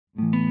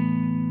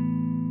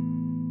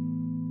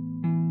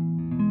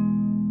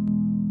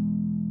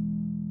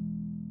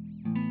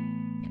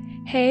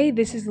Hey,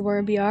 this is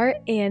Biar,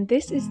 and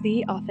this is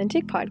the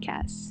Authentic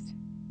Podcast.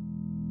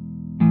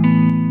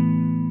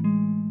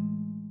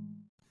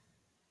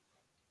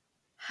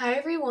 Hi,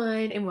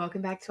 everyone, and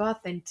welcome back to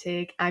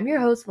Authentic. I'm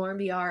your host,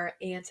 Biar,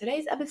 and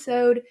today's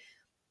episode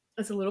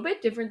is a little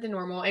bit different than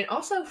normal. And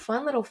also,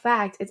 fun little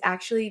fact, it's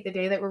actually the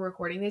day that we're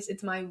recording this.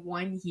 It's my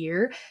 1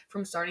 year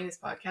from starting this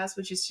podcast,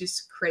 which is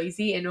just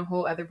crazy, and a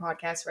whole other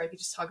podcast where I could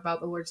just talk about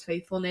the Lord's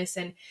faithfulness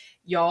and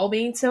y'all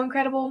being so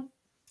incredible.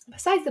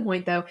 Besides the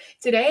point, though,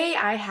 today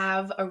I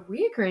have a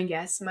reoccurring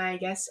guest, my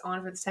guest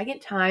on for the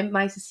second time,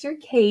 my sister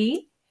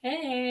Cate.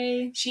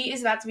 Hey. She is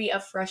about to be a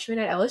freshman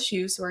at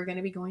LSU, so we're going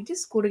to be going to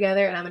school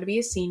together, and I'm going to be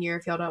a senior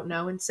if y'all don't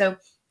know. And so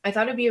I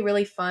thought it'd be a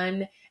really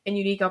fun and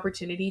unique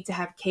opportunity to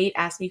have Cate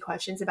ask me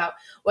questions about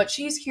what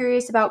she's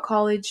curious about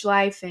college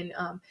life and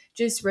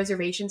just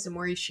reservations and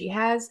worries she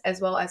has, as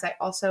well as I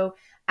also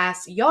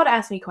asked y'all to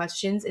ask me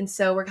questions. And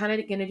so we're kind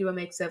of going to do a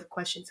mix of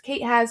questions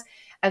Cate has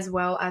as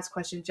well as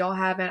questions y'all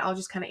have, and I'll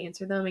just kind of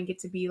answer them and get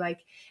to be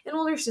like an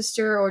older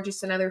sister or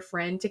just another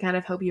friend to kind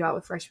of help you out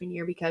with freshman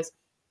year, because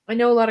I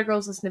know a lot of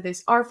girls listening to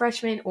this are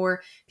freshmen,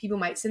 or people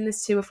might send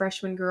this to a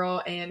freshman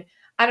girl, and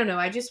I don't know.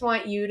 I just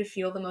want you to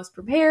feel the most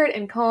prepared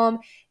and calm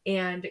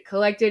and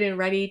collected and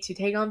ready to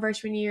take on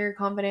freshman year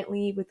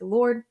confidently with the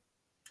Lord.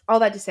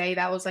 All that to say,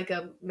 that was like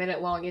a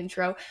minute-long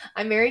intro.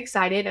 I'm very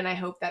excited, and I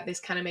hope that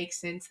this kind of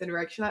makes sense, the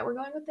direction that we're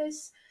going with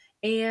this.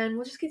 And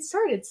we'll just get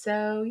started.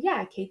 So,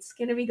 yeah, Cate's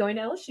going to be going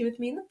to LSU with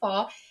me in the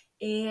fall,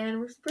 and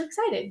we're super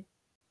excited.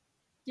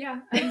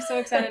 Yeah, I'm so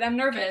excited. I'm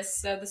nervous,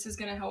 so this is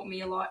going to help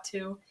me a lot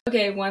too.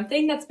 Okay, one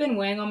thing that's been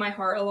weighing on my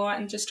heart a lot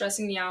and just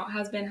stressing me out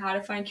has been how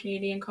to find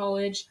community in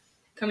college,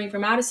 coming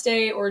from out of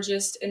state or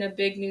just in a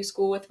big new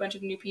school with a bunch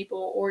of new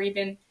people, or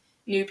even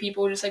new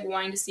people just like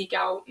wanting to seek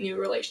out new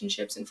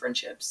relationships and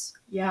friendships.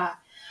 Yeah.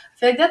 I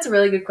feel like that's a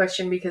really good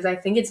question, because I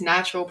think it's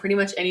natural. Pretty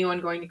much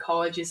anyone going to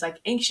college is like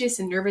anxious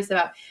and nervous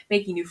about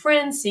making new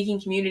friends, seeking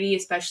community,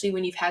 especially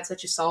when you've had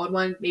such a solid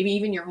one, maybe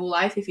even your whole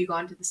life if you've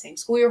gone to the same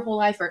school your whole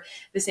life or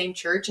the same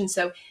church. And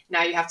so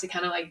now you have to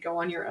kind of like go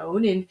on your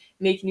own and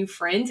make new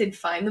friends and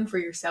find them for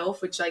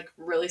yourself, which like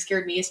really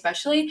scared me,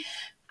 especially.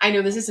 I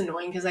know this is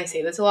annoying because I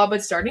say this a lot,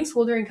 but starting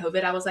school during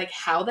COVID, I was like,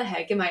 how the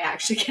heck am I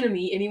actually going to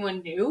meet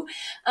anyone new?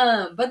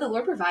 But the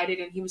Lord provided,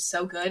 and he was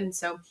so good. And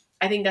so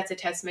I think that's a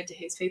testament to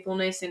his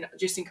faithfulness and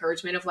just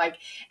encouragement of like,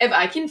 if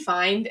I can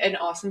find an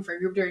awesome friend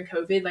group during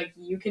COVID, like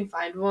you can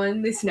find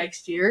one this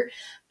next year.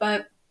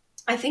 But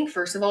I think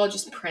first of all,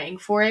 just praying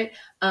for it,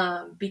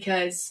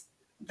 because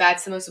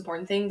that's the most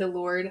important thing. The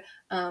Lord,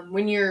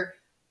 when your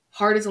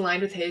heart is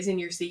aligned with his and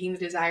you're seeking the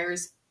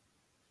desires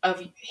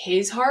of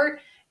his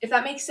heart, if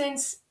that makes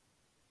sense.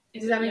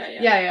 Does that make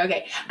sense? Yeah,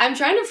 okay. I'm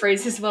trying to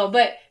phrase this well,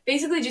 but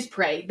basically just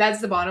pray. That's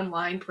the bottom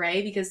line.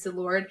 Pray, because the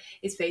Lord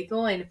is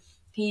faithful and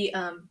he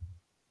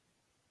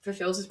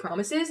fulfills his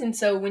promises. And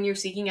so when you're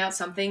seeking out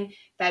something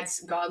that's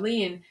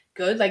godly and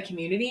good, like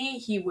community,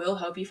 he will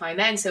help you find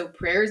that. And so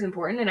prayer is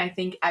important. And I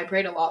think I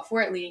prayed a lot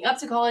for it leading up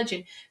to college,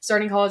 and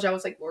starting college. I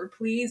was like, Lord,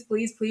 please,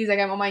 please, please. Like,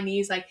 I'm on my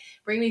knees, like,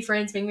 bring me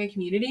friends, bring me a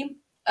community.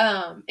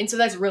 And so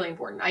that's really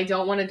important. I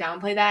don't want to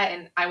downplay that.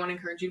 And I want to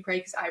encourage you to pray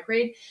because I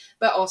prayed,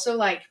 but also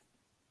like,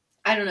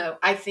 I don't know.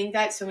 I think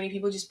that so many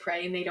people just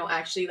pray and they don't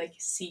actually like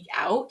seek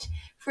out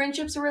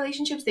friendships or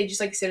relationships. They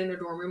just like sit in their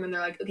dorm room and they're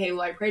like, okay,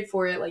 well, I prayed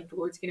for it. Like the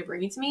Lord's going to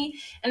bring it to me.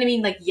 And I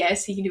mean, like,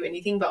 yes, he can do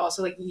anything, but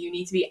also like you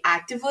need to be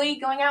actively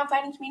going out and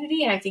finding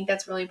community. And I think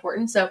that's really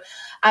important. So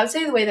I would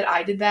say the way that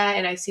I did that,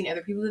 and I've seen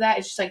other people do that,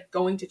 is just like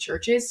going to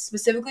churches,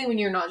 specifically when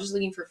you're not just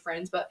looking for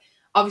friends, but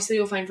obviously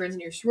you'll find friends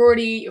in your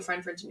sorority, you'll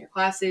find friends in your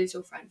classes,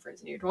 you'll find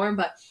friends in your dorm.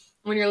 But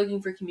when you're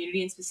looking for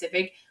community in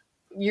specific,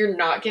 you're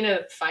not going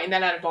to find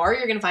that at a bar.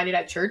 You're going to find it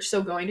at church.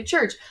 So going to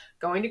church,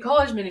 going to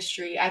college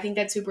ministry, I think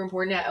that's super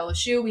important at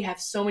LSU. We have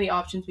so many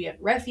options. We have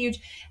Refuge,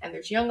 and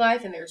there's Young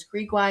Life, and there's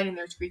Greek Wine, and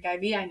there's Greek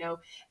IV. I know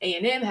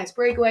A&M has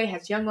Breakaway,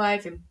 has Young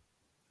Life, and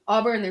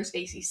Auburn, there's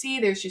ACC.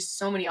 There's just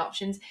so many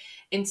options.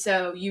 And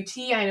so UT,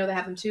 I know they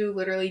have them too.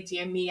 Literally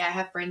DM me. I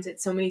have friends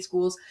at so many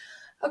schools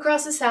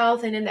across the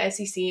South and in the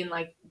SEC, and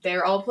like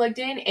they're all plugged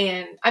in.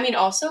 And I mean,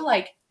 also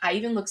like I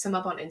even look some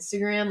up on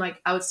Instagram. Like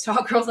I would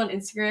stalk girls on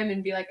Instagram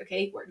and be like,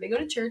 okay, where do they go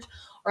to church?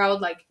 Or I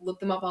would like look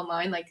them up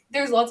online. Like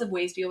there's lots of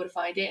ways to be able to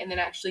find it, and then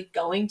actually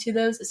going to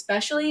those,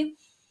 especially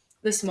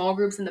the small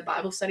groups and the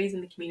Bible studies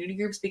and the community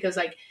groups, because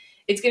like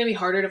it's going to be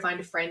harder to find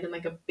a friend in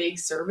like a big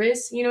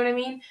service, you know what I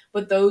mean?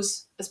 But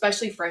those,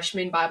 especially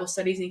freshman Bible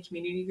studies and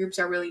community groups,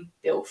 are really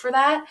built for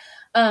that.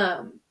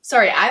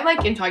 Sorry, I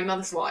like am talking about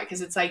this a lot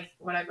because it's like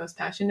what I'm most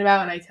passionate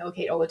about, and I tell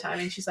Cate all the time,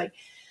 and she's like,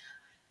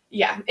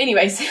 yeah,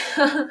 anyways.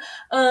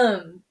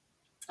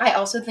 I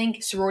also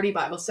think sorority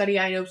Bible study,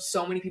 I know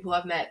so many people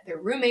have met their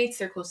roommates,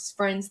 their closest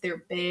friends,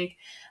 they're big.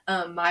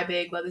 My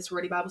big love the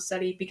sorority Bible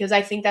study, because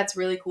I think that's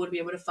really cool to be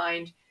able to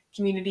find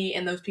community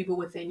and those people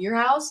within your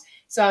house.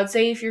 So I would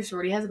say if your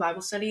sorority has a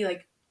Bible study,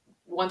 like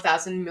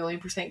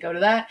 1,000,000,000% go to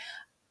that,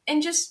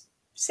 and just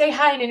say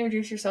hi and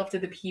introduce yourself to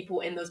the people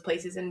in those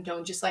places, and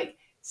don't just like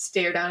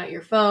stare down at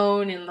your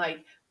phone and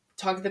like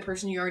talk to the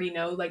person you already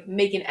know. Like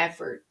make an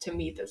effort to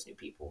meet those new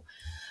people.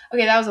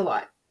 Okay, that was a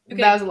lot.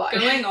 Okay, That was a lot.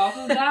 going off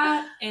of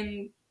that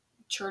and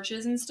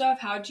churches and stuff,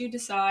 how'd you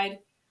decide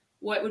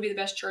what would be the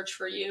best church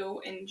for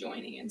you and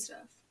joining and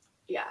stuff?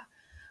 Yeah.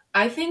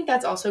 I think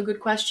that's also a good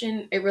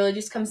question. It really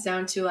just comes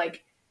down to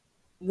like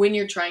when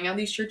you're trying out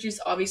these churches,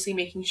 obviously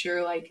making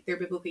sure like they're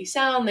biblically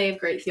sound, they have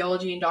great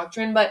theology and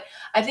doctrine. But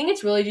I think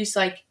it's really just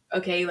like,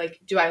 okay, like,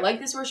 do I like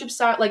this worship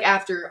style? Like,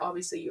 after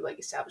obviously you like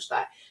establish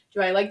that,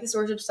 do I like this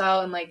worship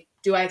style? And like,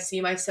 do I see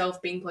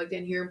myself being plugged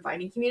in here and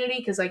finding community?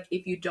 Because like,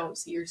 if you don't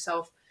see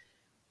yourself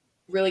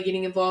really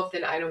getting involved,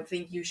 then I don't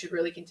think you should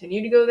really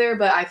continue to go there.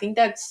 But I think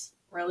that's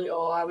really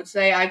all I would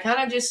say. I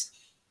kind of just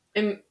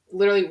am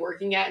literally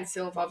working at and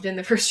still involved in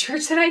the first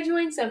church that I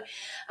joined. So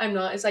I'm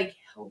not as like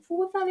helpful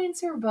with that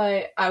answer,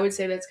 but I would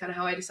say that's kind of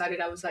how I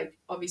decided. I was like,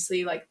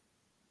 obviously, like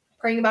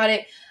praying about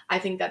it. I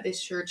think that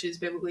this church is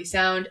biblically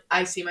sound.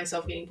 I see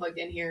myself getting plugged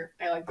in here.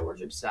 I like the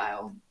worship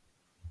style.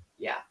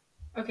 Yeah.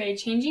 Okay,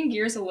 changing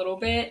gears a little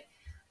bit.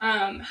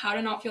 How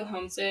to not feel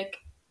homesick,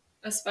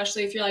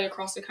 especially if you're like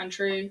across the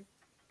country,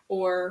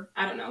 or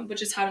I don't know, but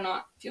just how to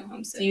not feel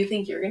homesick. Do you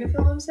think you're gonna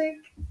feel homesick?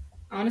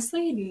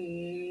 Honestly,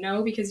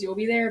 no, because you'll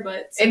be there.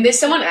 But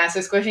someone asked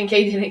this question.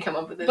 Kate didn't come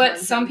up with this. But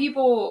some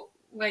people,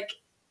 like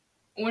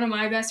one of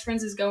my best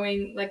friends, is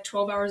going like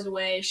 12 hours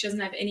away. She doesn't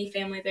have any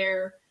family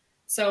there,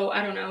 so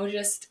I don't know.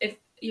 Just if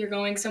you're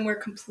going somewhere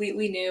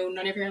completely new,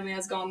 none of your family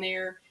has gone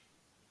there.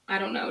 I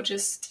don't know,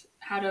 just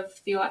how to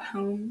feel at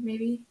home,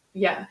 maybe.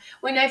 Yeah,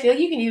 when I feel like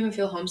you can even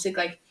feel homesick,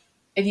 like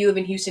if you live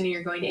in Houston and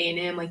you're going to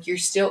A&M, like you're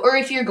still, or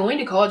if you're going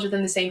to college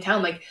within the same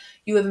town, like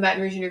you live in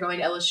Baton Rouge and you're going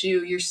to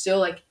LSU, you're still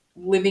like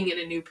living in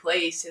a new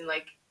place and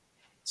like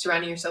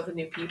surrounding yourself with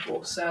new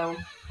people. So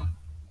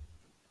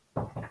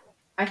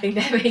I think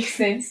that makes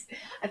sense.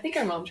 I think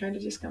our mom tried to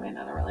just come in.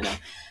 I don't really know.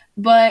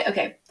 But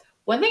okay,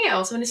 one thing I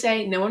also want to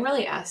say, no one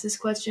really asked this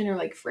question or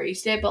like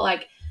phrased it, but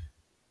like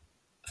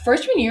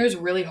freshman year is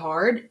really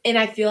hard. And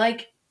I feel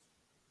like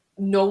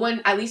no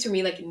one, at least for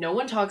me, like no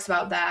one talks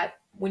about that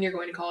when you're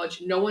going to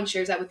college. No one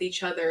shares that with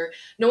each other.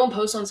 No one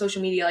posts on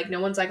social media. Like no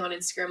one's like on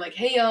Instagram like,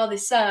 hey y'all,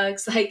 this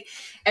sucks. Like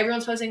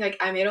everyone's posting like,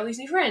 I made all these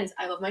new friends.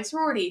 I love my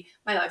sorority.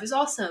 My life is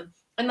awesome.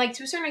 And like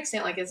to a certain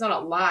extent, like it's not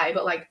a lie,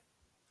 but like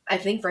I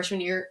think freshman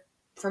year,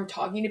 from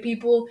talking to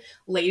people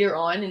later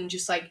on and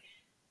just like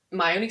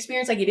my own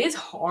experience, like it is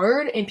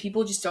hard and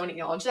people just don't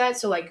acknowledge that.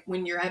 So like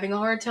when you're having a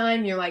hard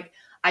time, you're like,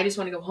 I just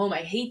want to go home. I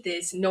hate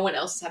this. No one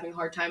else is having a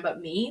hard time but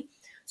me.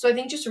 So I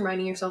think just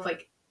reminding yourself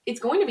like it's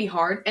going to be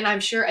hard and I'm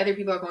sure other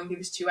people are going through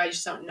this too. I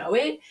just don't know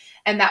it.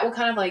 And that will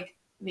kind of like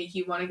make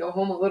you want to go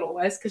home a little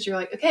less because you're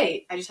like,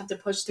 okay, I just have to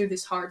push through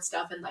this hard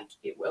stuff and like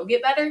it will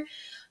get better.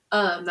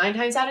 9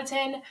 times out of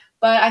 10.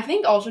 But I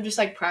think also just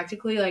like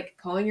practically like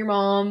calling your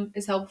mom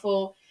is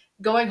helpful.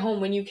 Going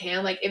home when you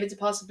can, like if it's a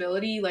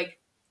possibility, like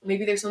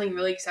maybe there's something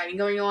really exciting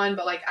going on,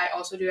 but like I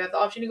also do have the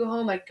option to go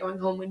home, like going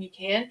home when you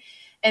can.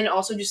 And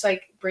also just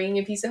like bringing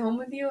a piece of home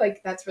with you,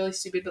 like that's really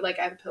stupid, but like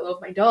I have a pillow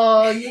of my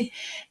dog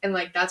and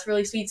like that's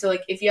really sweet. So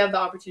like if you have the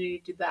opportunity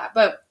to do that,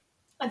 but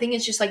I think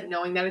it's just like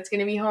knowing that it's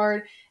going to be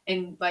hard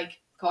and like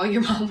calling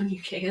your mom when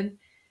you can.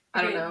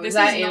 I don't know. Does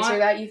that answer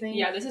that, you think?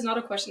 Yeah, this is not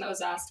a question that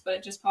was asked, but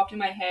it just popped in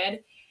my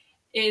head.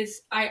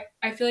 I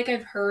feel like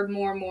I've heard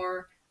more and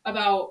more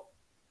about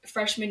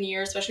freshman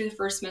year, especially the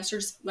first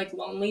semester's like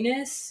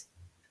loneliness.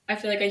 I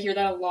feel like I hear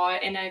that a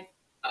lot, and I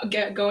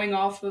get going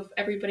off of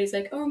everybody's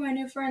like, oh, my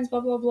new friends,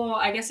 blah blah blah.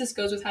 I guess this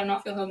goes with how to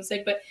not feel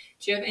homesick, but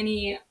do you have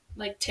any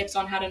like tips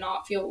on how to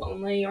not feel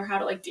lonely or how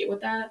to like deal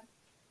with that?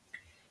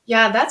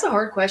 Yeah, that's a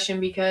hard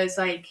question because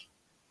like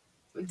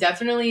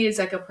definitely is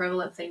like a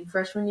prevalent thing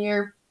freshman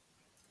year.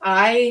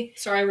 Sorry,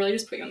 I really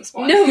just put you on the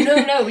spot.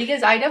 No,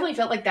 because I definitely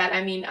felt like that.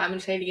 I mean, I'm gonna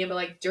say it again, but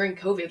like during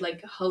COVID,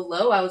 like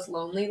hello, I was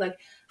lonely. Like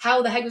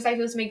how the heck was I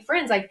supposed to make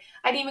friends? Like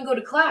I didn't even go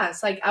to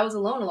class. Like I was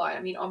alone a lot.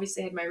 I mean,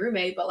 obviously I had my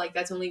roommate, but like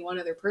that's only one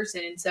other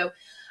person. And so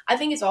I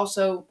think it's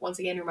also once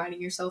again reminding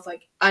yourself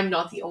like I'm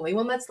not the only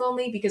one that's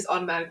lonely because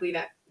automatically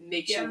that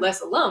makes you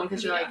less alone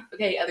because you're like,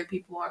 okay, other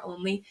people aren't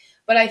lonely.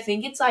 But I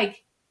think it's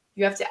like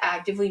you have to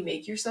actively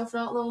make yourself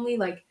not lonely.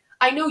 Like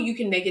I know you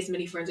can make as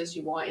many friends as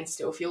you want and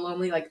still feel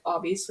lonely. Like,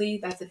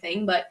 obviously, that's the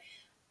thing. But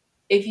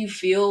if you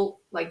feel,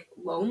 like,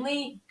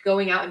 lonely,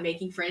 going out and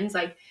making friends,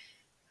 like,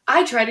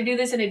 I tried to do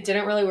this and it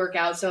didn't really work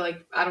out. So,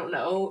 like, I don't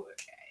know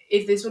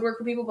if this would work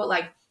for people. But,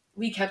 like,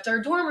 we kept our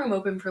dorm room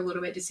open for a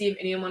little bit to see if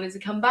anyone wanted to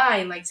come by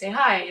and, like, say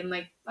hi. And,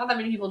 like, not that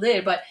many people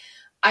did. But,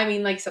 I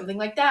mean, like, something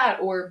like that.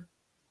 Or,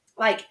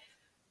 like,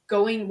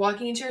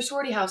 walking into your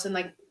sorority house and,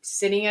 like,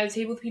 sitting at a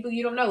table with people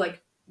you don't know.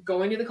 Like,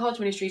 going to the college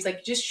ministries,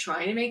 like just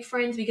trying to make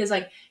friends because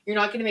like you're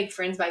not going to make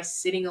friends by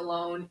sitting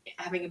alone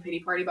having a pity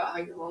party about how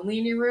you're lonely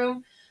in your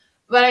room.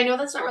 But I know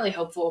that's not really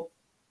helpful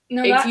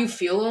if you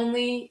feel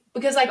lonely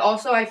because like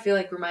also I feel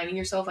like reminding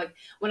yourself like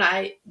when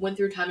I went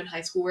through a time in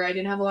high school where I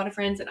didn't have a lot of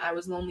friends and I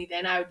was lonely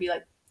then I would be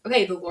like,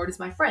 okay, the Lord is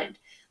my friend,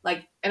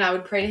 like, and I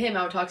would pray to him,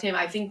 I would talk to him.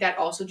 I think that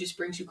also just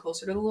brings you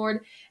closer to the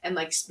Lord and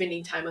like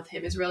spending time with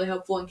him is really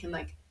helpful and can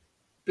like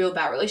build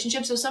that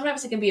relationship. So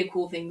sometimes it can be a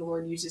cool thing the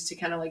Lord uses to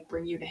kind of like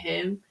bring you to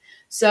him.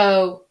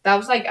 So that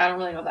was like, I don't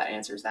really know if that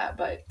answers that,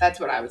 but that's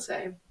what I would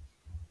say.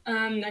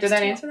 Next Did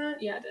that one, answer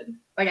that? Yeah, I did.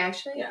 Like,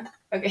 actually? Yeah.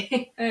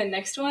 Okay.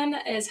 Next one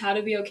is how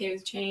to be okay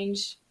with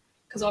change.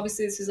 Because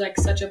obviously this is like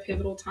such a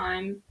pivotal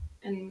time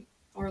in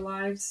our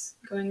lives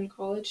going in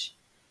college.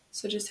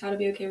 So just how to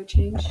be okay with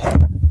change.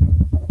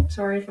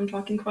 Sorry if I'm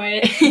talking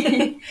quiet.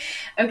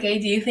 Okay,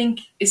 do you think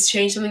is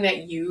change something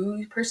that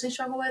you personally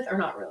struggle with or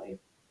not really?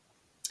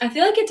 I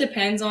feel like it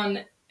depends on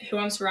who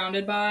I'm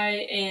surrounded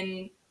by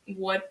and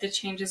what the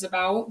change is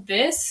about.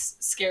 This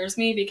scares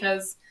me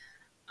because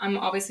I'm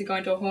obviously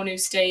going to a whole new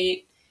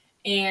state,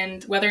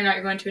 and whether or not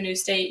you're going to a new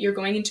state, you're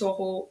going into a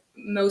whole,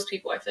 most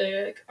people I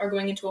feel like are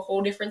going into a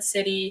whole different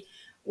city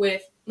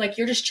with, like,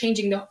 you're just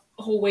changing the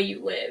whole way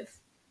you live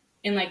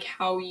and like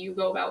how you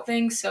go about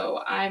things.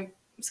 So I'm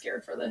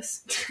scared for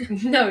this.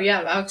 No,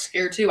 yeah, I was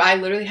scared too. I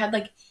literally had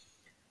like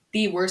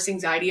the worst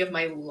anxiety of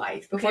my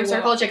life before I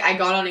started college. Like, I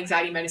got on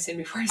anxiety medicine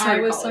before I started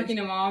college. I was talking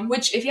to Mom.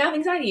 Which, if you have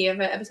anxiety, I have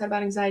an episode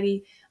about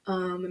anxiety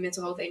and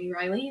mental health with Amy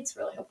Riley. It's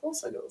really helpful,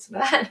 so go listen to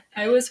that.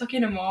 I was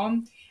talking to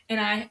Mom,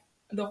 and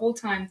the whole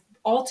time,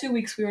 all 2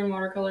 weeks we were in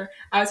watercolor,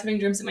 I was having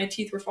dreams that my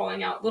teeth were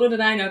falling out. Little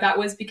did I know that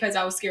was because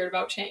I was scared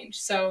about change.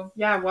 So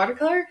yeah,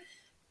 watercolor,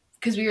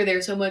 because we were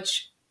there so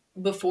much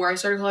before I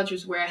started college,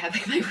 was where I had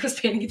like my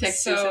worst panic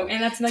attacks. So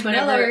and that's like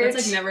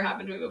never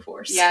happened to me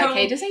before. Yeah,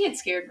 Cate doesn't get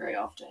scared very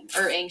often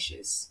or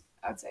anxious,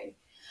 I'd say.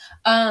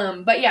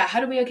 But yeah,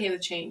 how to be okay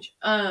with change.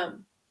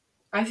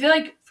 I feel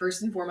like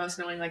first and foremost,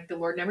 knowing like the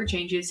Lord never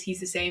changes. He's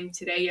the same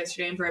today,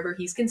 yesterday, and forever.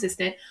 He's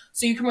consistent,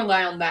 so you can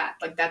rely on that.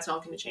 Like, that's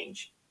not going to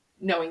change.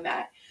 Knowing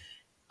that,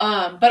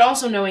 but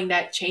also knowing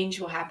that change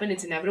will happen.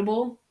 It's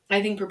inevitable.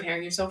 I think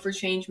preparing yourself for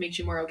change makes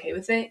you more okay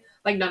with it.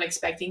 Like, not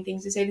expecting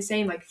things to stay the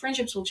same. Like,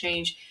 friendships will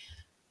change.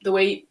 The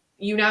way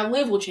you now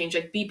live will change.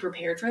 Like, be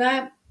prepared for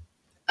that.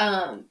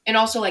 And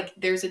also, like,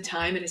 there's a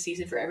time and a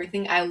season for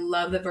everything. I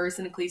love the verse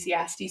in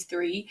Ecclesiastes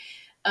 3.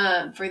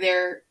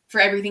 For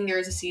everything there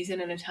is a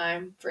season and a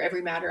time for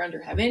every matter under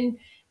heaven.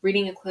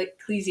 Reading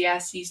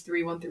Ecclesiastes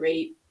 3, 1 through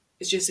 8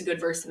 is just a good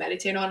verse to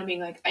meditate on and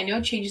being like, I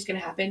know change is going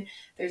to happen.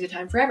 There's a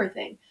time for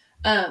everything.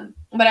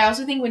 But I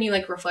also think when you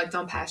like reflect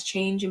on past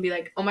change and be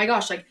like, oh my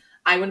gosh, like,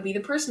 I wouldn't be the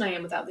person I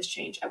am without this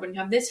change. I wouldn't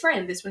have this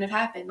friend. This wouldn't have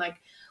happened. Like,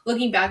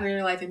 looking back on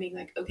your life and being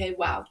like, okay,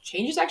 wow,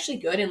 change is actually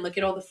good, and look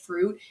at all the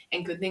fruit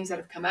and good things that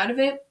have come out of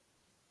it.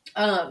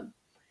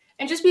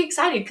 And just be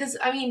excited, because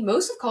I mean,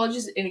 most of college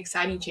is an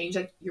exciting change.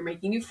 Like, you're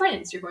making new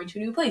friends, you're going to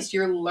a new place,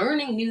 you're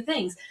learning new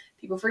things.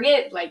 People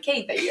forget, like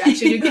Cate, that you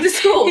actually do go to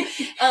school.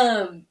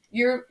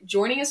 You're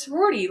joining a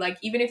sorority. Like,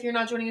 even if you're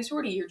not joining a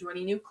sorority, you're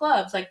joining new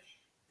clubs. Like,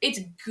 it's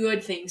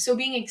good things. So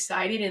being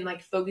excited and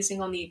like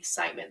focusing on the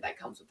excitement that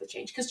comes with the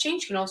change, because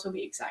change can also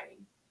be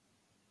exciting.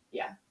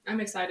 Yeah,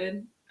 I'm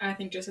excited. I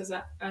think just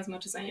as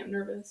much as I am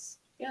nervous.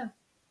 Yeah.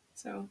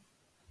 So,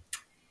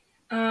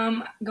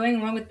 going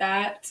along with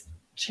that,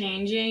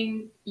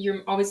 changing,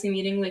 you're obviously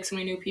meeting like so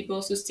many new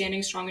people, so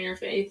standing strong in your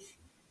faith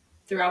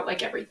throughout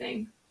like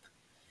everything.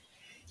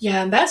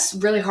 Yeah, and that's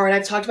really hard.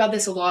 I've talked about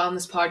this a lot on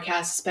this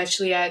podcast,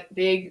 especially at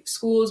big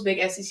schools,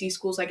 big SEC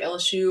schools like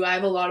LSU. I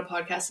have a lot of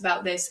podcasts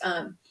about this.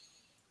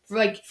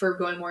 For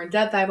going more in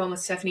depth, I have one with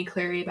Stephanie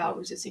Clary about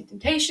resisting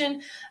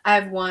temptation. I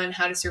have one,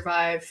 How to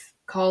Survive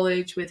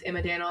College, with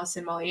Emma Danos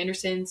and Molly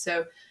Anderson.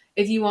 So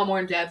if you want more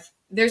in depth,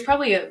 there's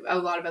probably a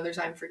lot of others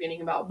I'm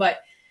forgetting about,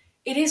 but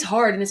it is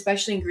hard, and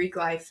especially in Greek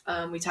life.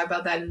 We talk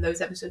about that in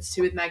those episodes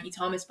too with Maggie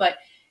Thomas, but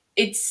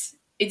it's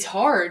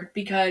hard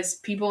because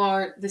people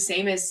aren't the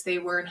same as they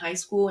were in high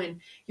school, and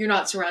you're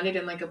not surrounded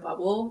in like a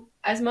bubble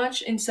as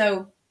much. And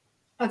so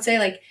I'd say,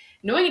 like,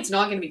 knowing it's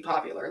not going to be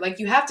popular, like,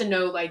 you have to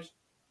know, like,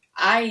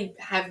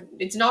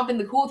 it's not been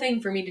the cool thing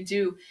for me to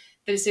do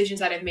the decisions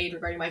that I've made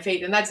regarding my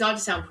faith. And that's not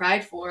to sound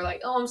prideful or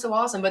like, oh, I'm so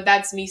awesome, but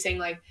that's me saying,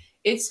 like,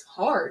 it's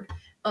hard.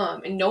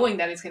 And knowing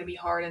that it's going to be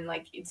hard, and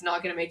like, it's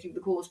not going to make you the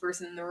coolest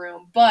person in the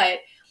room. But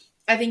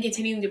I think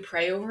continuing to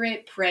pray over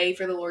it, pray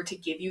for the Lord to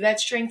give you that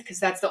strength, because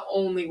that's the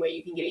only way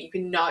you can get it. You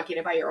cannot get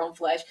it by your own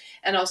flesh.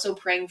 And also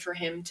praying for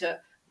Him to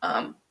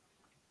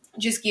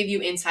just give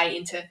you insight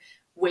into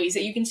ways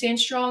that you can stand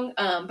strong.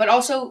 But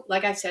also,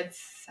 like I've said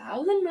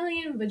 1,000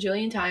 million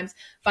bajillion times,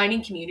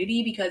 finding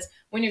community, because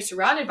when you're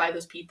surrounded by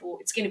those people,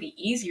 it's going to be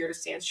easier to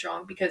stand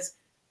strong because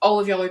all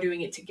of y'all are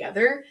doing it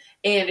together.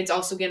 And it's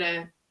also going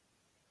to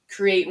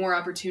create more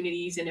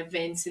opportunities and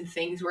events and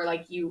things where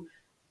like you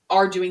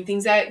are doing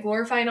things that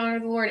glorify and honor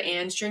the Lord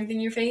and strengthen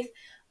your faith.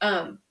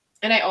 And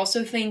I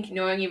also think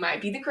knowing you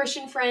might be the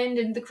Christian friend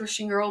and the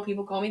Christian girl,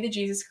 people call me the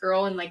Jesus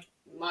girl, and like,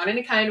 not in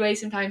a kind way,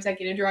 sometimes like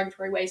in a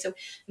derogatory way. So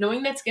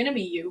knowing that's going to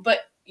be you,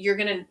 but you're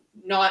going to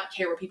not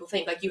care what people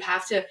think. Like, you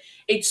have to,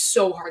 it's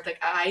so hard. Like,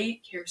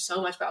 I care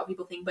so much about what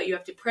people think, but you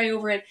have to pray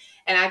over it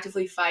and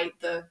actively fight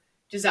the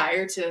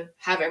desire to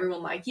have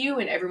everyone like you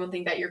and everyone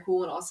think that you're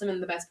cool and awesome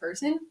and the best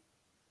person.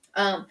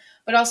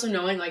 But also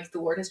knowing like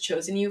the Lord has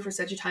chosen you for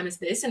such a time as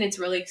this, and it's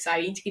really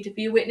exciting to get to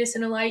be a witness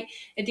and a light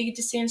and to get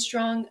to stand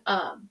strong.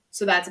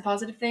 So that's a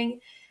positive thing.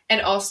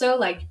 And also,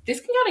 like,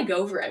 this can kind of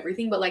go for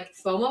everything, but like,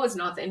 FOMO is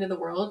not the end of the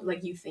world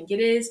like you think it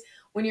is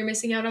when you're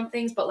missing out on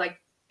things. But like,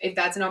 if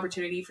that's an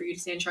opportunity for you to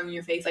stand strong in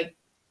your faith, like,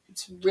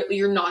 it's really,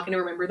 you're not going to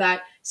remember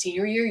that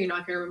senior year. You're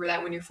not going to remember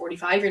that when you're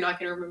 45. You're not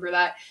going to remember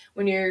that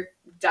when you're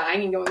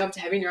dying and going up to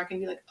heaven. You're not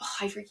going to be like, oh,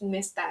 I freaking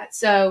missed that.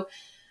 So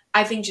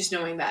I think just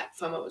knowing that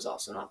FOMO is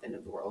also not the end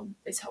of the world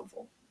is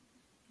helpful.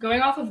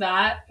 Going off of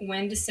that,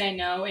 when to say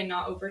no and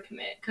not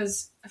overcommit.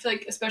 Because I feel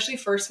like, especially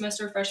first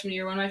semester, freshman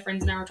year, one of my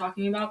friends and I were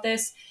talking about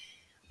this,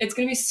 it's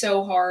going to be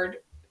so hard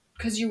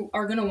because you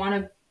are going to want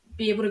to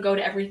be able to go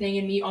to everything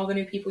and meet all the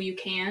new people you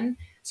can.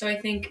 So I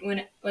think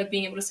when, like,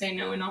 being able to say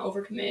no and not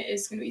overcommit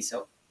is going to be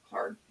so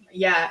hard.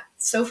 Yeah,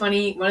 so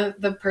funny. One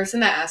of the person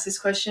that asked this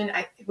question,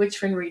 which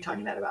friend were you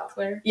talking that about?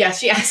 Claire? Yeah,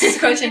 she asked this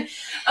question.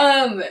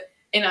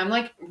 And I'm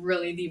like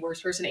really the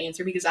worst person to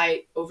answer because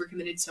I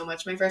overcommitted so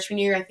much my freshman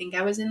year. I think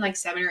I was in like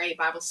 7 or 8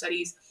 Bible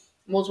studies,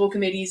 multiple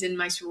committees in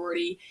my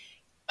sorority,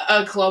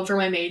 a club for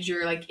my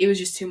major. Like it was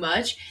just too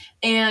much.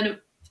 And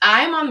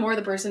I'm on more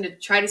the person to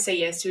try to say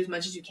yes to as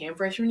much as you can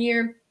freshman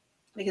year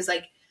because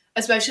like,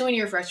 especially when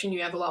you're a freshman,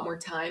 you have a lot more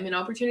time and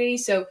opportunity.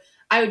 So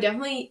I would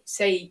definitely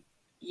say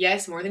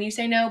yes more than you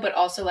say no, but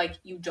also like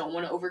you don't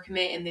want to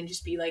overcommit and then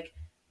just be like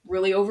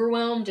really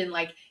overwhelmed and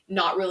like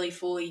not really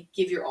fully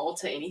give your all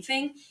to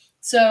anything.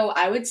 So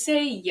I would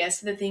say yes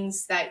to the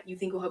things that you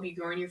think will help you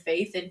grow in your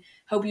faith and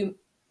help you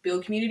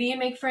build community and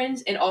make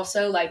friends, and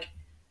also like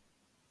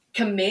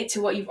commit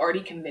to what you've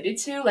already committed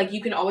to. Like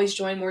you can always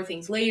join more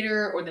things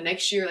later or the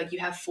next year. Like you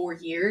have 4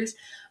 years,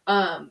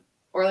 or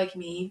like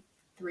me,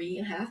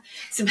 3.5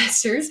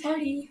 semesters.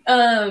 Party.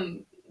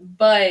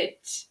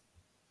 But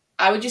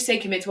I would just say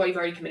commit to what you've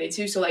already committed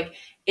to. So like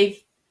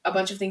if a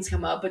bunch of things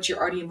come up, but you're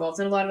already involved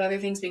in a lot of other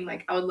things, being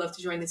like, I would love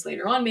to join this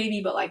later on maybe,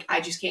 but like,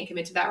 I just can't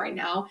commit to that right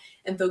now,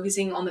 and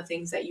focusing on the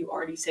things that you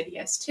already said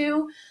yes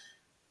to.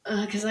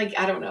 Cause like,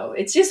 I don't know,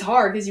 it's just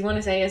hard because you want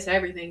to say yes to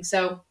everything.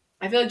 So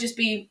I feel like just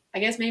be, I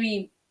guess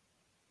maybe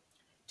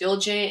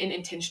diligent and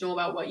intentional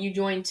about what you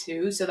join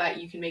to so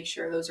that you can make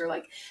sure those are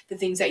like the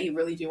things that you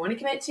really do want to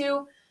commit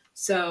to.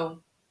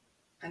 So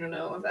I don't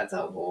know if that's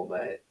helpful,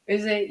 but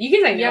is it, you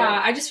can say no.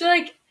 Yeah, I just feel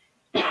like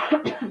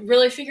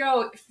really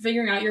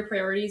figuring out your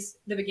priorities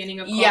the beginning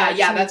of college.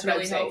 Yeah, that's really what I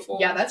would say. helpful.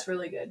 Yeah, that's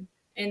really good.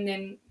 And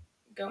then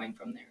going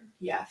from there.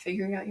 Yeah,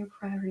 figuring out your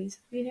priorities at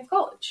the beginning of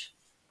college.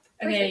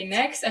 Okay,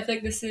 next, I feel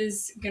like this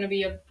is going to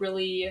be a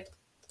really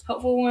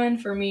helpful one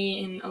for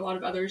me and a lot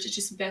of others. It's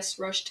just best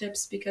rush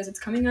tips because it's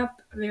coming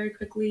up very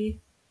quickly.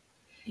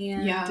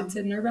 And it's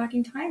a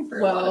nerve-wracking time for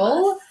a lot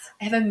of us.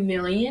 I have a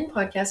million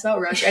podcasts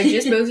about rush. I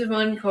just posted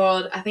one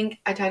called, I think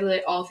I titled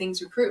it All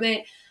Things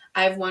Recruitment.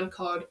 I have one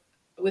called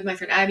with my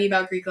friend Abby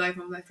about Greek life,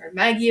 and with my friend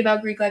Maggie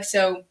about Greek life.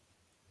 So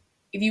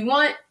if you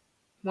want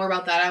more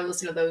about that, I will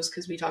listen to those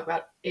because we talk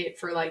about it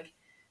for like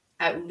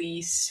at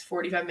least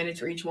 45 minutes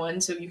for each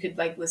one. So you could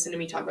like listen to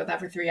me talk about that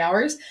for 3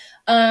 hours.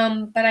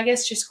 But I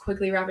guess just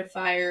quickly rapid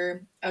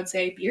fire, I would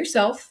say be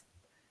yourself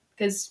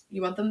because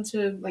you want them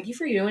to like you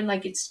for you, and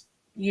like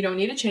you don't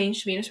need to change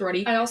to be in a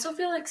sorority. I also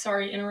feel like,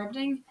 sorry,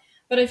 interrupting,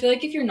 but I feel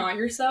like if you're not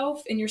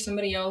yourself and you're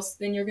somebody else,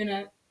 then you're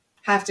gonna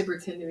have to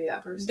pretend to be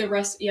that person. The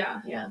rest,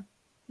 yeah.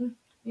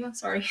 Yeah,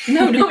 sorry.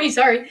 No, don't be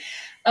sorry.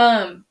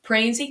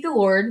 Pray and seek the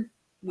Lord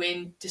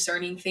when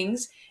discerning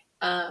things,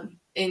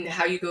 and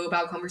how you go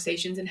about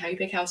conversations and how you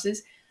pick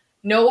houses.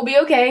 Know it will be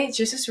okay. It's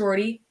just a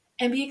sorority,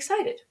 and be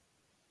excited.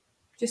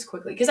 Just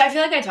quickly, because I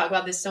feel like I talk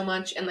about this so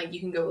much, and like you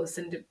can go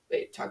listen to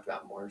it talked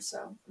about more. So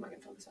I'm not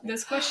gonna focus on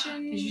this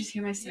question. Did you just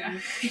hear my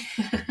stomach?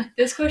 Yeah.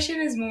 This question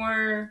is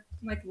more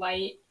like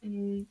light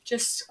and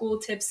just school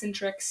tips and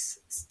tricks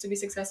to be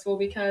successful,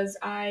 because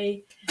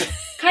I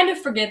kind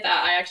of forget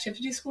that I actually have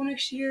to do school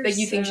next year. Like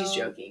you think she's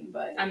joking,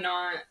 but I'm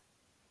not.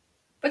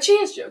 But she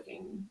is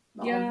joking,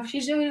 Mom. Yeah,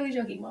 she's really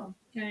joking, Mom.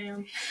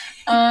 Yeah,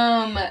 I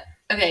am.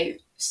 Okay,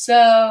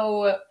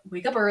 so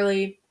wake up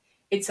early.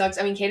 It sucks.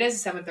 I mean, Cate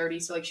has a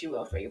 7:30, so like she will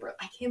have to wake up early.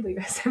 I can't believe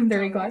I have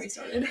 7:30 class.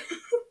 Started.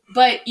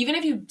 But even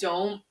if you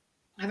don't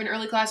have an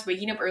early class,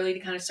 waking up early to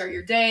kind of start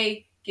your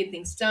day, get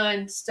things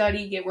done,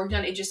 study, get work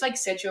done, it just like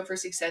sets you up for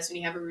success when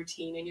you have a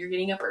routine and you're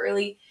getting up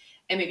early,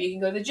 and maybe you can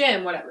go to the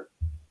gym, whatever.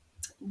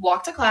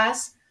 Walk to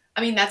class.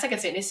 I mean, that's like a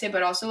fitness tip,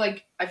 but also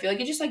like I feel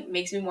like it just like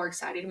makes me more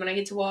excited when I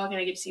get to walk and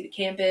I get to see the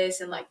campus,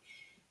 and like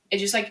it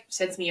just like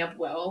sets me up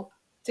well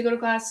to go to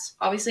class.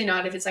 Obviously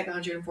not if it's like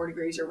 104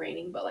 degrees or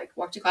raining, but like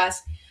walk to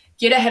class,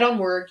 get ahead on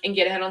work and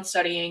get ahead on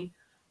studying.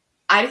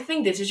 I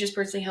think this has just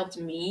personally helped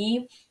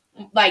me.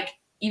 Like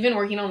even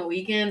working on the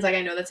weekends, like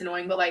I know that's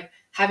annoying, but like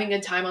having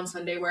a time on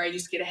Sunday where I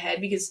just get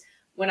ahead, because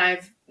when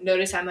I've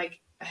noticed I'm like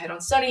ahead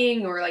on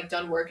studying or like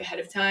done work ahead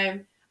of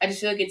time, I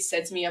just feel like it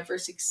sets me up for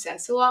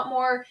success a lot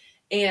more.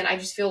 And I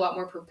just feel a lot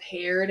more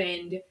prepared,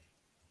 and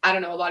I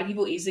don't know, a lot of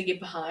people easily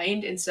get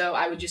behind. And so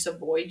I would just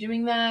avoid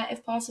doing that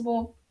if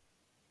possible.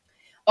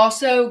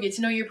 Also, get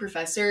to know your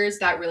professors.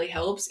 That really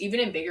helps. Even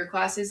in bigger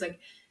classes, like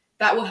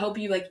that will help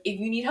you, like if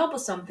you need help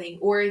with something,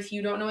 or if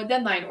you don't know a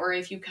deadline, or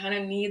if you kind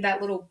of need that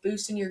little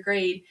boost in your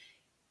grade.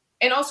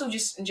 And also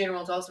just in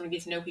general, it's also to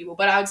get to know people.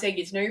 But I would say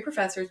get to know your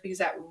professors, because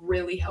that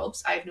really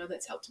helps. I know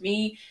that's helped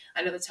me.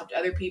 I know that's helped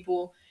other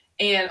people.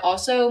 And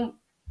also,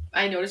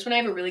 I notice when I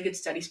have a really good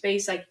study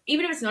space, like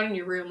even if it's not in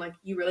your room, like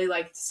you really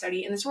like to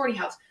study in the sorority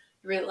house,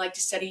 you really like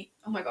to study.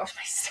 Oh my gosh,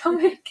 my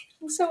stomach.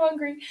 I'm so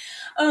hungry.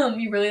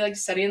 You really like to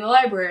study in the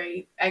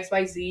library,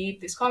 XYZ,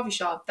 this coffee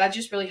shop. That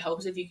just really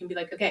helps if you can be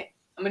like, okay,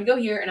 I'm going to go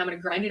here and I'm going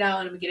to grind it out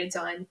and I'm going to get it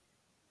done.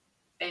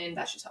 And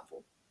that's just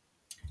helpful.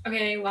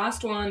 Okay,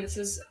 last one. This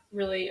is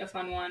really a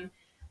fun one.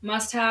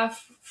 Must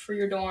have for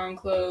your dorm: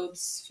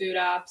 clothes, food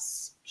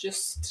apps,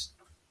 just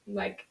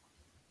like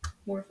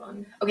more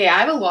fun. Okay, I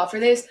have a lot for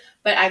this,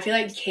 but I feel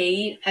like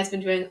Cate has been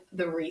doing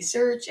the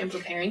research and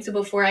preparing. So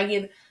before I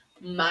give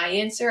my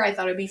answer, I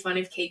thought it'd be fun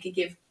if Cate could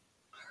give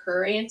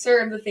her answer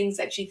of the things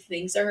that she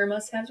thinks are her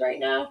must-haves right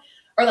now.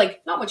 Or,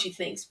 like, not what she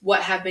thinks.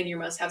 What have been your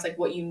must-haves, like,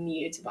 what you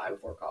needed to buy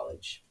before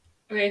college?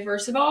 Okay,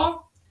 first of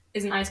all,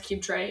 is an ice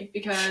cube tray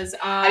because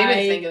I didn't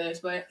even think of this,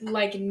 but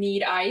like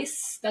need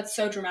ice. That's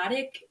so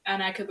dramatic,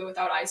 and I could live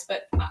without ice,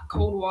 but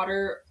cold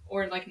water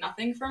or like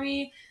nothing for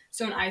me.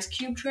 So an ice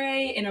cube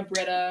tray and a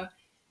Brita,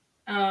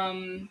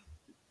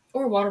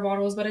 or water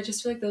bottles, but I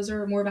just feel like those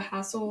are more of a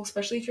hassle,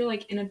 especially if you're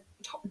like in a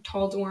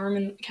tall dorm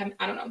and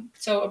I don't know.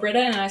 So a Brita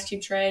and an ice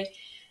cube tray,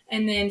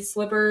 and then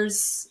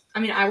slippers. I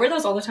mean, I wear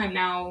those all the time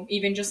now,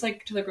 even just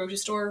like to the grocery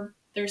store.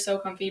 They're so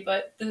comfy,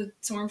 but the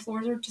dorm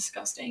floors are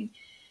disgusting.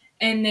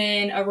 And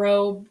then a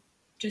robe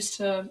just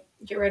to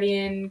get ready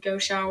and go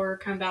shower,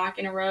 come back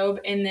in a robe,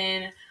 and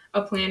then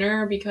a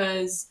planner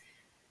because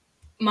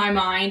my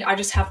mind, I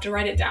just have to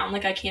write it down.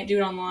 Like I can't do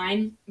it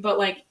online, but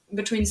like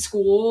between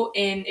school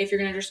and if you're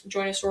going to just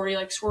join a sorority,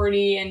 like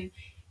sorority and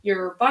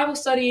your Bible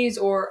studies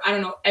or I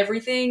don't know,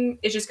 everything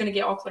is just going to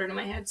get all cluttered in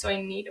my head. So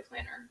I need a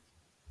planner.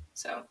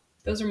 So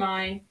those are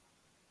my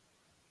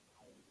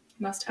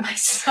must-haves. My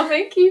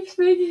stomach keeps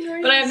making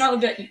noise. But I have not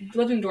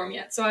lived in a dorm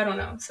yet, so I don't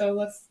know. So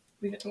let's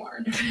leave it to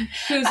Lauren,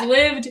 who's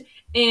lived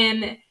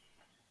in,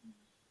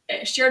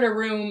 shared a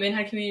room and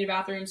had community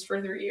bathrooms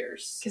for 3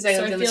 years. Because I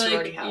lived in the feel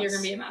sorority like house. you're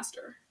going to be a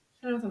master.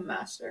 I don't know if I'm a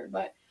master,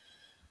 but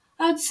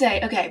I would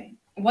say, okay,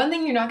 one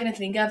thing you're not going to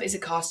think of is a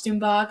costume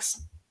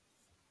box.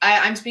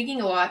 I'm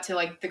speaking a lot to,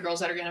 like, the girls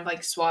that are going to have,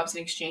 like, swaps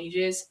and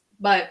exchanges,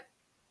 but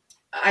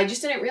I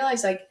just didn't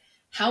realize, like,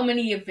 how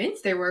many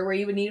events there were where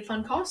you would need a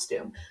fun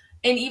costume.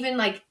 And even,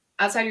 like,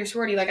 outside your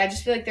sorority, like, I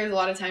just feel like there's a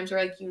lot of times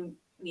where, like, you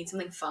need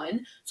something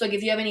fun. So, like,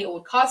 if you have any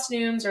old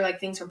costumes or, like,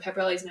 things from pep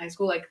rallies in high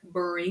school, like,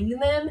 bring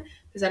them,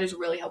 because that is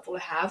really helpful to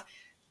have.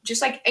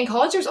 Just, like, in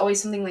college, there's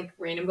always something, like,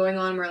 random going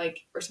on where,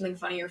 like, or something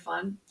funny or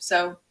fun.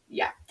 So,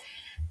 yeah.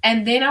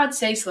 And then I would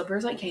say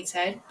slippers, like Cate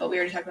said, but we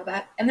already talked about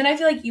that. And then I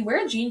feel like you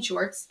wear jean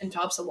shorts and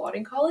tops a lot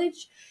in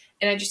college,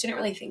 and I just didn't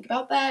really think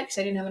about that because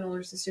I didn't have an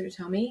older sister to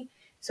tell me.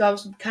 So I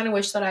was kind of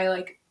wish that I,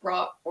 like,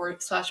 brought or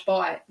 /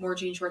 bought more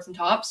jean shorts and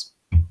tops.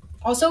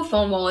 Also,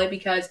 phone wallet,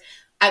 because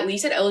at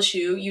least at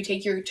LSU, you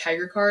take your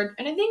Tiger card,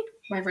 and I think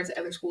my friends at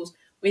other schools,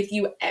 with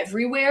you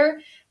everywhere.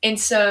 And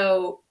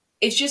so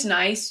it's just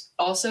nice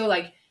also,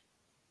 like,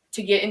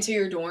 to get into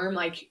your dorm,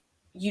 like,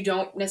 you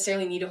don't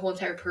necessarily need a whole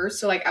entire purse.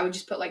 So, like, I would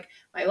just put, like,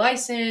 my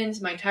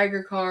license, my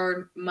Tiger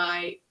card,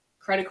 my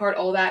credit card,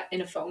 all that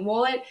in a phone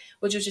wallet,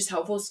 which was just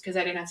helpful because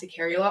I didn't have to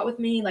carry a lot with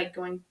me, like,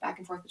 going back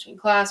and forth between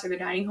class or the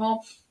dining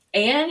hall.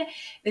 And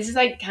this is,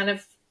 like, kind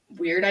of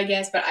weird, I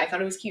guess, but I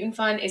thought it was cute and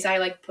fun, is I,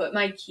 like, put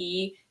my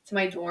key to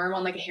my dorm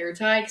on, like, a hair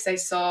tie because I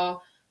saw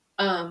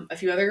a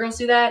few other girls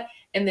do that.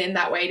 And then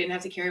that way I didn't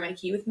have to carry my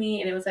key with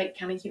me, and it was, like,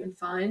 kind of cute and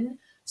fun.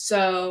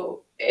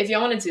 So if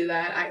y'all want to do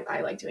that,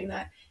 I like doing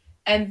that.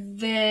 And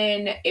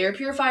then air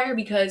purifier,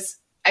 because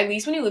at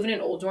least when you live in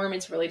an old dorm,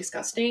 it's really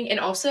disgusting. And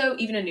also,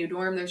 even a new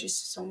dorm, there's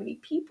just so many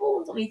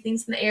people, so many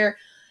things in the air.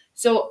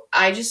 So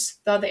I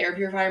just thought the air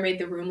purifier made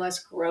the room less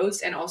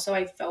gross. And also,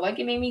 I felt like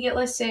it made me get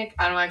less sick.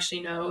 I don't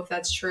actually know if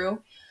that's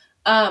true.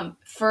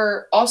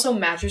 For also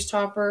mattress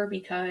topper,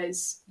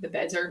 because the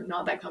beds are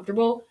not that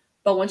comfortable.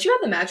 But once you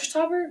have the mattress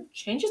topper, it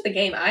changes the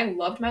game. I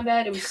loved my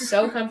bed. It was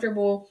so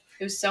comfortable.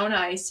 It was so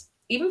nice.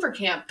 Even for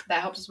camp,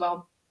 that helps as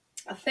well.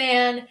 A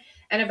fan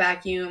and a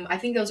vacuum. I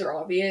think those are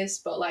obvious,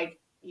 but, like,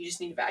 you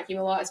just need to vacuum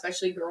a lot,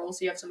 especially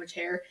girls. You have so much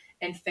hair,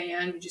 and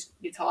fan just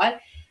gets hot.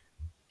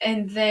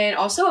 And then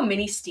also a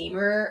mini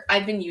steamer.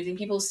 I've been using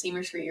people's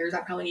steamers for years.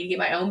 I probably need to get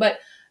my own, but,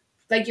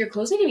 like, your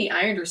clothes need to be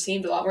ironed or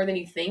steamed a lot more than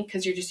you think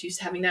because you're just used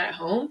to having that at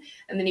home.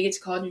 And then you get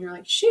to college and you're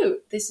like,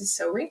 shoot, this is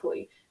so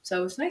wrinkly.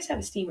 So it's nice to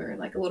have a steamer,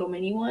 like a little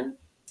mini one.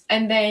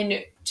 And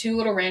then 2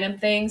 little random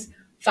things.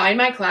 Find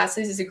My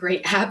Classes is a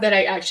great app that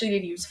I actually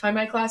did use to find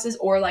my classes,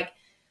 or, like,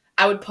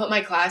 I would put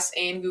my class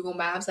in Google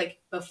Maps, like,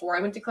 before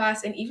I went to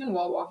class and even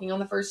while walking on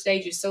the first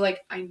day, just so,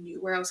 like, I knew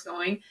where I was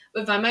going.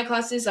 But Find My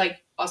Classes,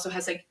 like, also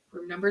has, like,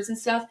 room numbers and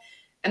stuff.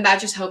 And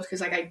that just helps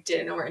because, like, I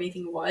didn't know where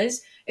anything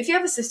was. If you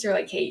have a sister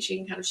like Cate, she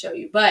can kind of show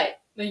you. But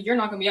you're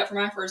not going to be up for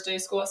my first day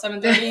of school at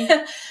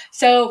 7:30.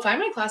 So Find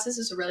My Classes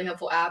is a really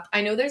helpful app.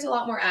 I know there's a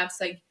lot more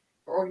apps, like,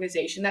 for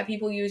organization that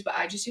people use, but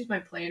I just use my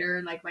planner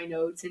and, like, my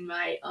notes and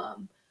my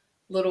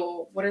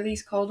little, what are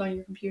these called on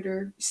your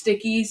computer?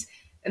 Stickies.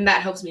 And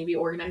that helps me be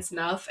organized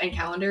enough, and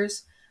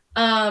calendars.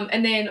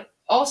 And then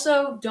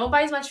also, don't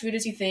buy as much food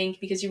as you think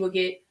because you will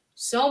get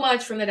so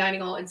much from the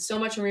dining hall and so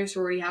much from your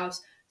sorority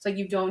house. It's like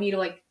you don't need to,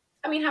 like,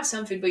 I mean, have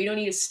some food, but you don't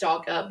need to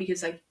stock up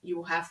because, like, you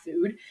will have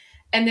food.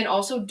 And then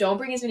also don't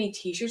bring as many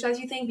t-shirts as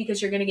you think,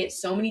 because you're going to get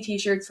so many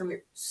t-shirts from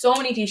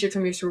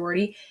your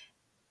sorority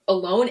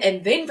alone,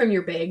 and then from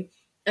your big.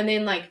 And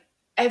then like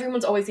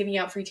everyone's always giving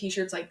out free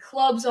t-shirts, like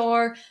clubs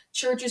are,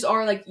 churches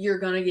are, like you're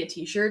going to get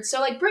t-shirts. So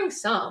like bring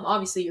some,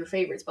 obviously your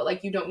favorites, but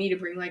like you don't need to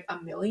bring like a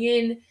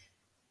million,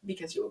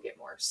 because you will get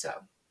more. So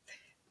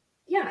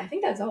yeah, I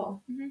think that's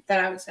all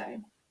that I would say.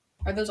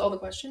 Are those all the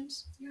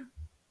questions? Yeah.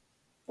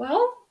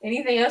 Well,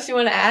 anything else you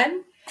want to add?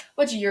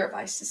 What's your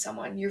advice to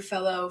someone, your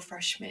fellow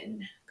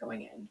freshman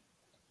going in?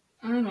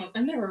 I don't know.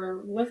 I've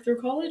never lived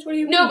through college. What do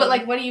you mean? No, but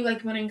like, what do you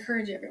like want to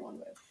encourage everyone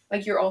with?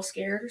 Like, you're all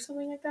scared or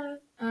something like that?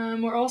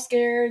 We're all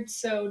scared,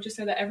 so just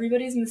know that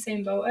everybody's in the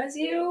same boat as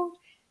you,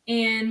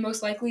 and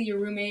most likely your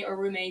roommate or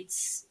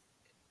roommates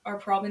are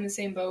probably in the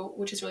same boat,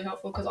 which is really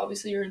helpful because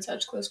obviously you're in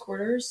such close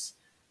quarters.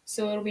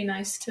 So it'll be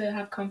nice to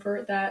have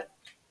comfort that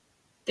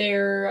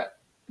they're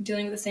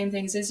dealing with the same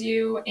things as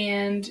you.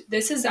 And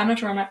this is, I'm going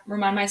to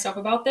remind myself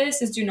about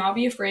this, is do not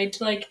be afraid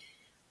to like,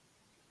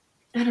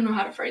 I don't know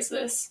how to phrase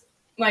this.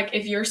 Like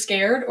if you're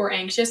scared or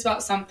anxious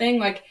about something,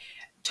 like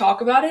talk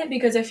about it,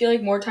 because I feel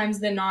like more times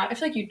than not, I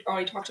feel like you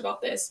already talked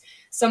about this.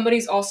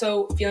 Somebody's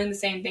also feeling the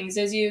same things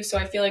as you. So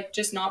I feel like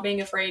just not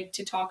being afraid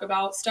to talk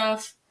about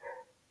stuff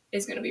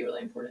is going to be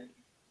really important.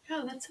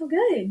 Oh, that's so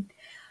good.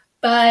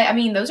 But I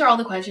mean, those are all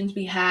the questions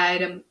we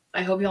had.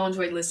 I hope you all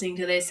enjoyed listening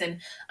to this,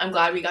 and I'm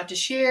glad we got to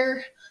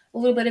share a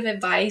little bit of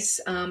advice.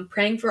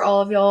 Praying for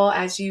all of y'all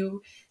as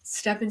you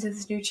step into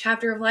this new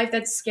chapter of life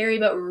that's scary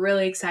but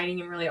really exciting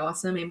and really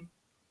awesome. And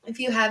if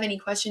you have any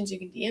questions, you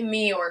can DM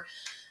me or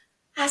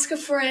ask a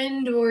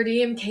friend or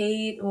DM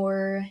Cate,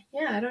 or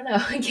I don't know.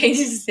 Cate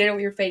just stand over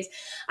your face.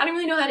 I don't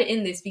really know how to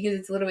end this because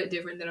it's a little bit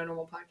different than a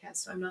normal podcast.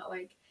 So I'm not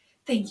like,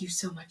 thank you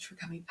so much for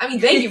coming. I mean,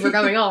 thank you for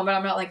coming on, but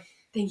I'm not like,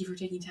 thank you for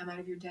taking time out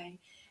of your day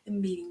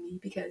and meeting me,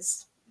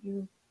 because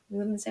we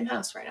live in the same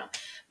house right now.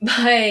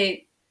 But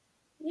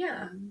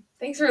yeah,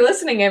 thanks for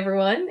listening,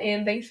 everyone,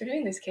 and thanks for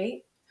doing this,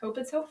 Cate. Hope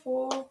it's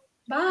helpful.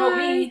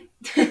 Bye.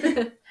 Help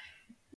me.